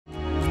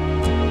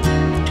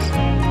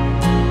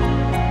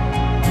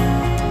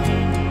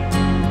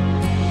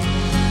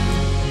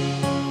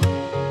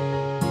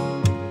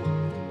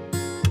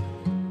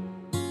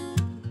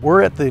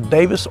We're at the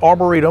Davis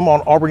Arboretum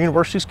on Auburn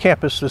University's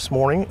campus this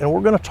morning, and we're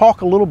going to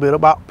talk a little bit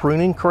about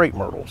pruning crepe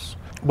myrtles.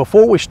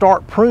 Before we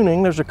start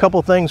pruning, there's a couple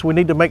of things we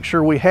need to make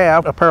sure we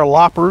have: a pair of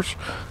loppers,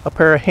 a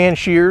pair of hand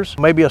shears,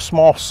 maybe a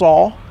small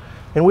saw.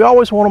 And we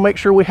always want to make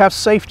sure we have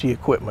safety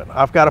equipment.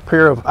 I've got a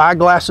pair of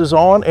eyeglasses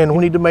on, and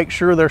we need to make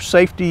sure they're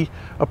safety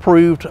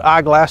approved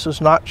eyeglasses,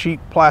 not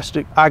cheap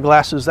plastic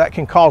eyeglasses. That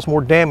can cause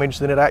more damage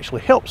than it actually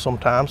helps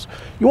sometimes.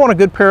 You want a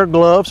good pair of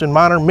gloves, and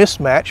mine are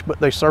mismatched, but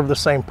they serve the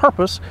same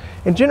purpose.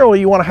 And generally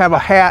you want to have a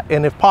hat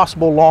and, if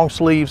possible, long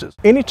sleeves.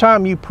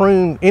 Anytime you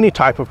prune any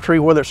type of tree,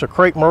 whether it's a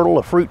crepe myrtle,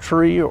 a fruit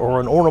tree, or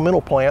an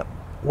ornamental plant,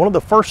 one of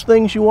the first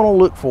things you want to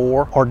look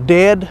for are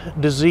dead,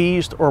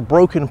 diseased, or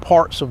broken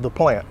parts of the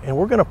plant. And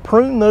we're going to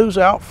prune those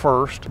out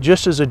first,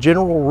 just as a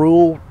general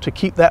rule, to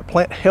keep that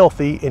plant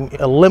healthy and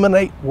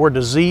eliminate where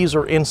disease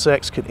or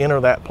insects could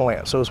enter that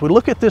plant. So as we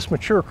look at this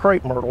mature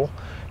crepe myrtle,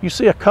 you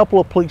see a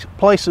couple of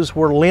places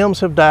where limbs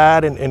have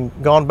died and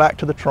gone back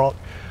to the trunk.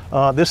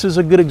 This is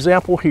a good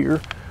example here.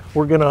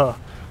 We're going to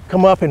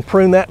come up and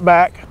prune that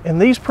back.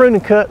 And these pruning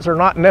cuts are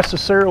not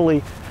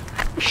necessarily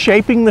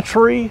shaping the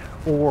tree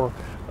or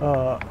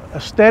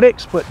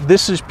aesthetics, but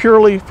this is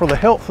purely for the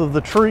health of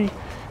the tree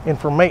and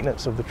for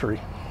maintenance of the tree.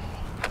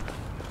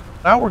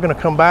 Now we're going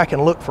to come back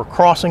and look for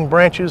crossing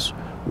branches,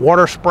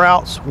 water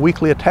sprouts,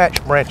 weakly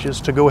attached branches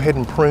to go ahead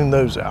and prune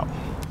those out.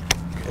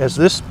 As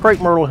this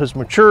crepe myrtle has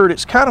matured,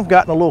 it's kind of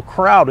gotten a little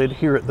crowded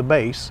here at the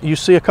base. You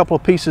see a couple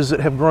of pieces that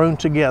have grown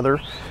together,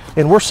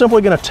 and we're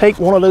simply going to take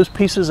one of those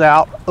pieces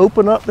out,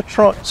 open up the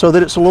trunk so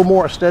that it's a little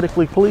more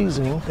aesthetically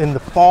pleasing in the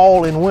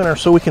fall and winter,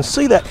 so we can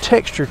see that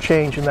texture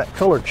change and that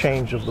color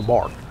change of the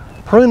bark.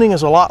 Pruning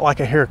is a lot like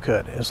a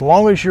haircut. As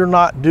long as you're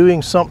not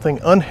doing something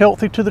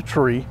unhealthy to the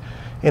tree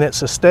and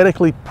it's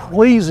aesthetically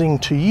pleasing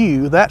to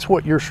you, that's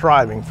what you're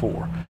striving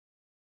for.